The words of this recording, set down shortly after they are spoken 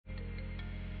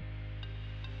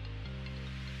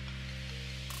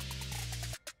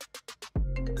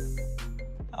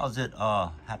How's it?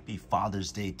 Happy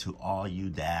Father's Day to all you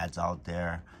dads out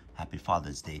there. Happy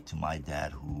Father's Day to my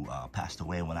dad who passed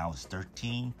away when I was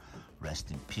 13.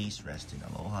 Rest in peace, rest in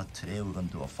aloha. Today we're gonna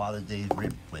do a Father's Day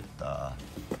rip with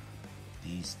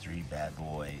these three bad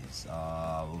boys.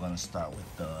 We're gonna start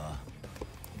with the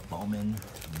BOWMAN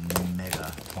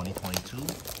Mega 2022.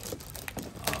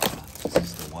 This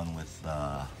is the one with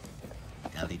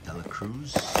Ellie De La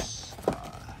Cruz.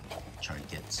 Try to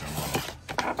get some of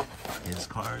his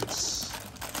cards.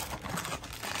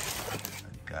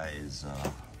 That guy is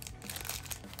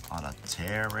on a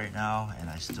tear right now, and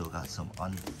I still got some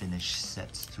unfinished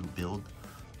sets to build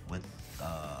with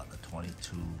the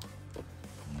 22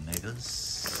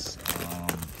 Megas.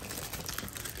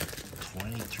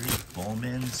 23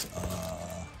 BOWMANs.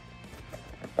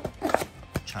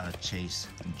 Trying to chase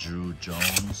Drew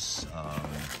Jones.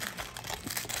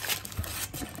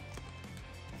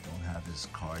 Don't have his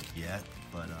card yet,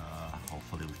 but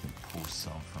hopefully we can pull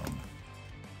some from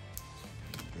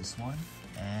this one.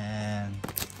 And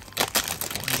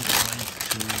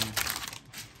 2022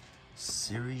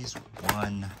 Series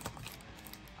 1,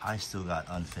 I still got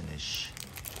unfinished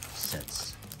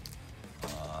sets.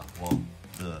 Well,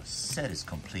 the set is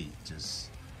complete, just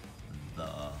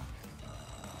I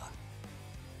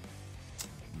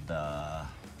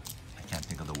can't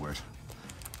think of the word.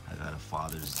 I got a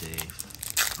Father's Day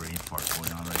brain fart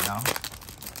going on right now.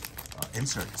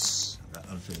 Inserts, I got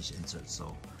unfinished inserts.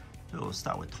 So we'll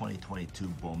start with 2022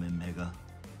 BOWMAN Mega.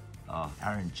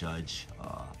 Aaron Judge.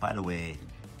 By the way,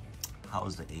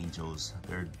 how's the Angels?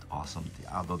 They're awesome.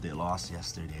 Although they lost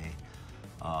yesterday,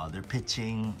 their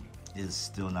pitching is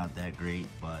still not that great,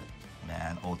 but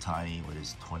man, Ohtani with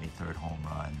his 23rd home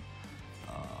run,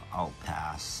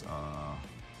 outpass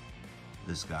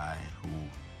this guy who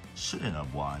shouldn't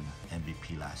have won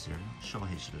MVP last year.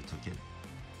 Shohei should have took it,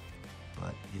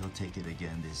 but he'll take it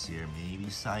again this year. Maybe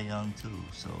Cy Young too,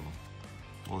 so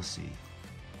we'll see.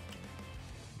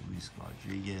 Luis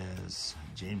Rodriguez,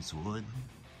 James Wood,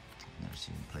 never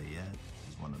seen him play yet.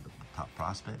 He's one of the top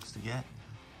prospects to get.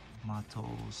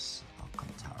 Matos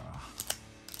Alcantara,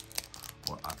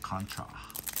 or Alcantara.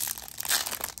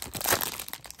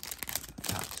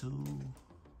 Tattoo,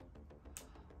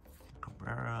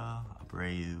 Cabrera,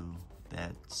 Abreu,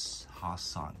 Betts,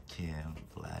 Hassan Kim,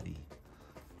 Vladdy,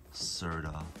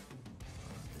 Serta,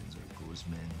 Denzel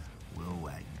Guzman, Will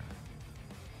Wagner.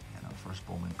 And our first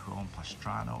BOWMAN Chrome,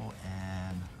 Pastrano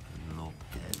and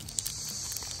Lopez.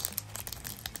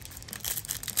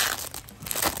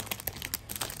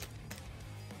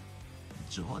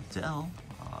 Jodell,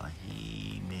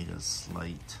 he made a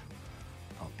slight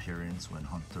appearance when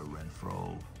Hunter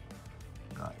Renfroe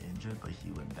got injured, but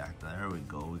he went back. There we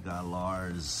go. We got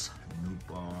Lars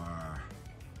Nootbaar,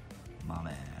 my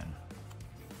man,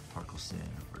 Parkinson,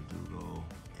 Verdugo,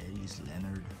 Eddie's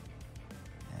Leonard,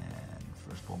 and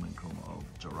first BOWMAN Chrome of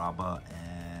Jaraba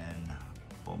and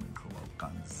BOWMAN Chrome of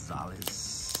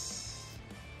Gonzalez.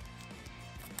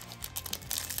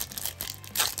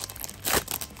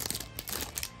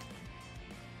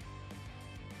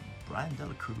 Brian De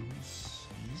La Cruz,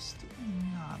 he's still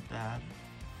not bad.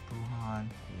 Bruhan,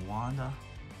 Wanda,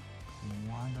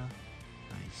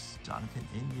 nice. Jonathan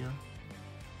India,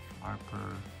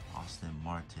 Harper, Austin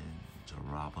Martin,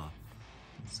 Jaraba,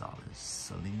 Gonzalez,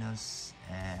 Salinas,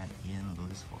 and Ian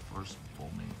Lewis for first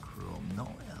BOWMAN Chrome. No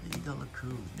Ellie De La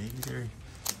Cruz. Maybe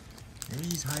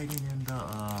he's hiding in the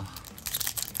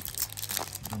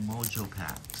Mojo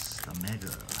packs, the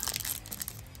Mega.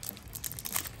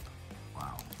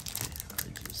 Wow. Okay, I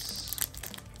just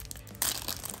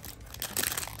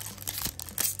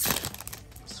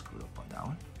screwed up on that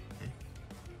one. Okay.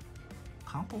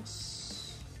 Campos,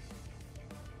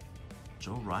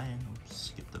 Joe Ryan, oops,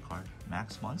 skipped the card.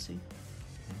 Max Muncy,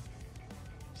 okay.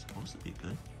 Supposed to be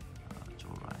good.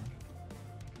 Joe Ryan,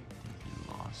 I think he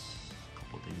lost a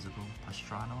couple days ago.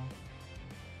 Pastrano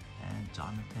and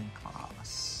Jonathan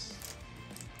Klaas.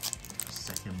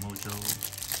 Second Mojo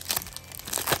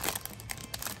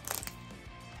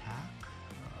pack.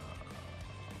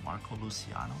 Marco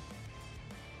Luciano,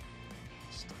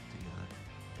 stuck together.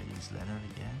 Eddie's Leonard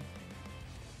again.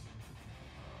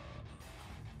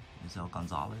 Mizel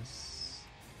Gonzalez,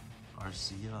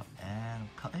 Garcia, and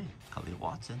Khalil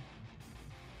Watson.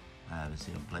 I haven't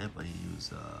seen him play, but he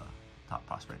was a top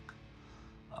prospect.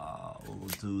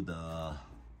 We'll do the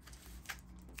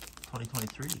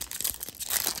 2023.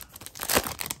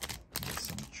 Get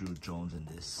some Drew Jones in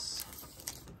this.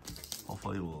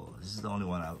 Hopefully this is the only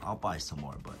one. I'll buy some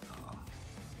more, but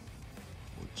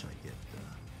we'll try to get the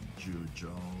Drew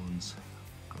Jones,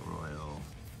 Carroyo,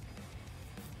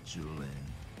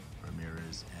 Julian,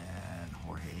 Ramirez, and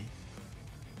Jorge.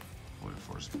 for the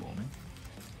first Bowman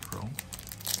Chrome.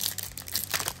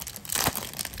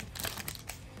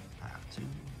 Pack 2.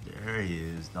 There he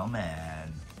is, the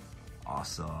man.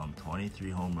 Awesome.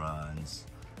 23 home runs.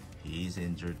 He's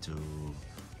injured too.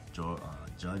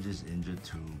 Judge is injured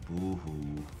too.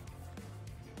 Boo-hoo.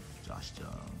 Josh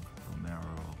Jung,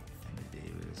 Romero, Henry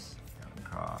Davis, Kevin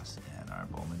Cross, and our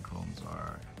Bowman Chromes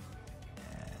are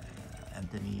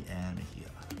Anthony and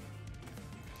Mejia.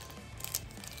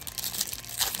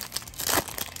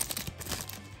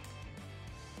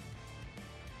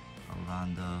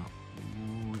 Aranda.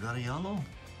 Ooh, we got a yellow.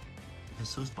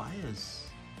 Jesus Baez.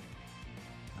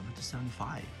 Number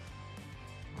 275.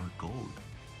 Or gold.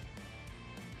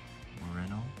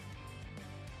 Moreno.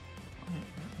 Okay,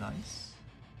 nice.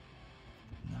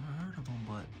 Never heard of him,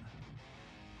 but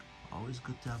always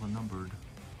good to have a numbered.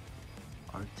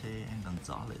 Arte and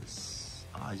Gonzalez.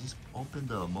 I just opened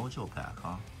the Mojo pack,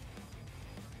 huh?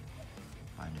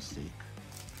 By mistake.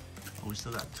 Oh, we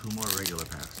still got 2 more regular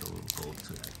packs, so we'll go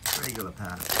to that regular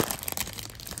pack.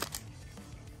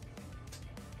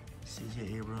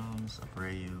 CJ Abrams,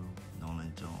 Abreu,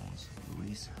 Nolan Jones,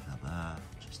 Luis Heber,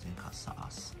 Justin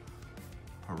Casas,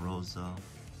 Peroza,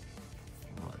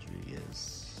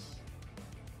 Rodriguez,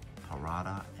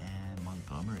 Parada, and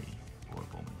Montgomery for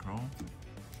Bowman Chrome.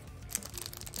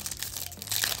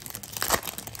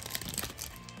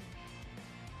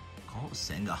 Cole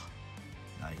Senga,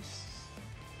 nice.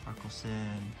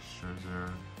 Parkelson, Scherzer,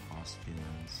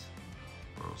 Hoskins,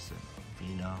 Burleson,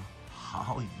 Vina,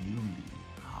 how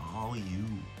you,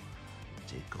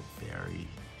 Jacob Berry,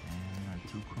 and our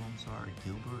 2 chromes are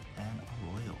Gilbert and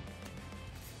Arroyo.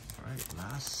 Alright,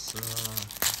 last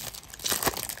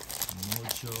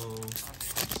Mojo,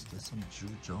 let's get some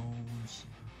Drew Jones,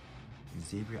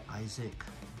 Xavier Isaac,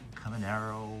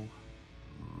 Caminero,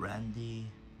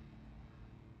 Randy,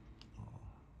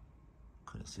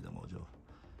 couldn't see the Mojo.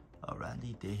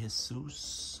 Randy De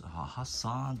Jesus,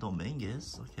 Hassan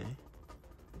Dominguez, okay,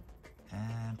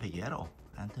 and Peguero,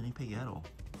 Anthony Peguero.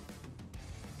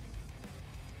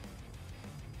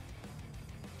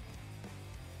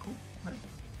 Cool. All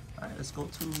right, let's go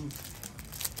to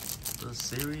the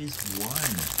Series 1.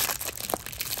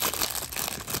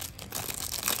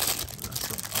 We got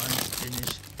some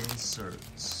unfinished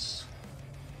inserts.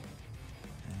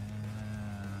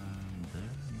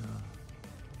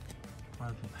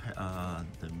 And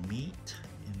the meat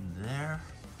in there.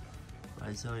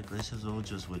 Raisel Iglesias will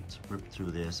just rip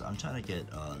through this. I'm trying to get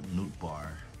Newt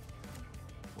Bar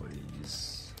for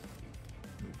these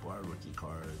Newt Bar rookie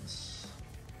cards.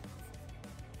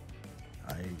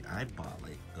 I bought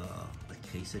like a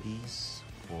case of these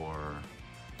for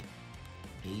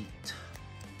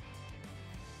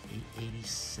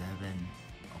 $8.87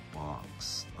 a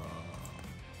box, a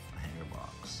hanger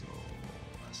box. So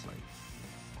that's like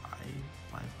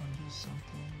 500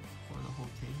 something for the whole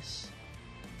case.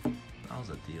 That was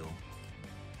a deal.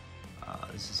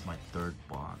 This is my 3rd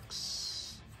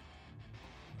box.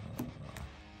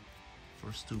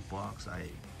 First 2 box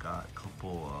I got a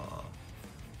couple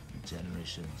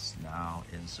Generations Now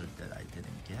insert that I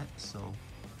didn't get, so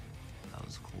that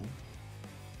was cool.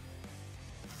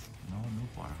 No new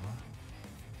bar, huh?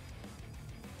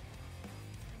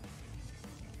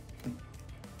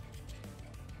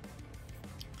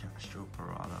 Castro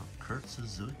Parada, Kurt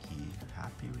Suzuki,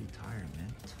 happy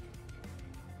retirement.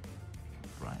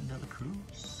 Brian De La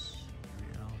Cruz,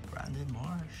 Brandon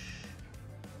Marsh,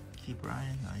 Key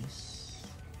Brian, nice.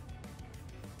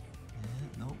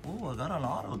 Yeah, no, oh, I got an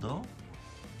auto though.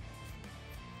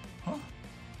 Huh?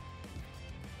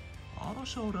 Auto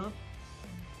showed up.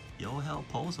 Yoel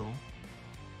Pozo.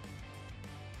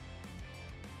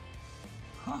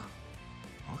 Huh?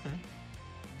 Okay.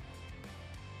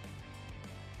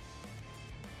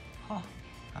 Huh?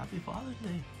 Happy Father's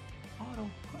Day. Auto.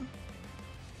 Huh?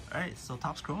 Alright, so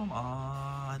Topps Chrome,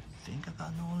 I think I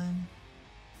got Nolan.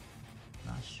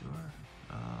 Not sure.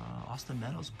 Austin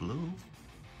Meadows blue.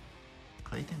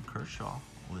 Clayton Kershaw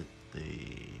with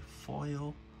the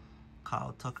foil.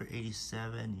 Kyle Tucker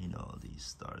 87. You know these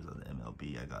stars of the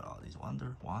MLB. I got all these.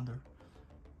 Wander.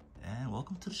 And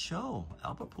welcome to the show,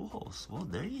 Albert Pujols. Well,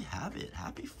 there you have it.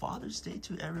 Happy Father's Day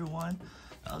to everyone.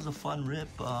 That was a fun rip.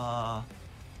 Yeah,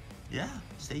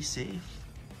 stay safe.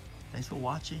 Thanks for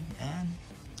watching and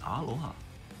aloha.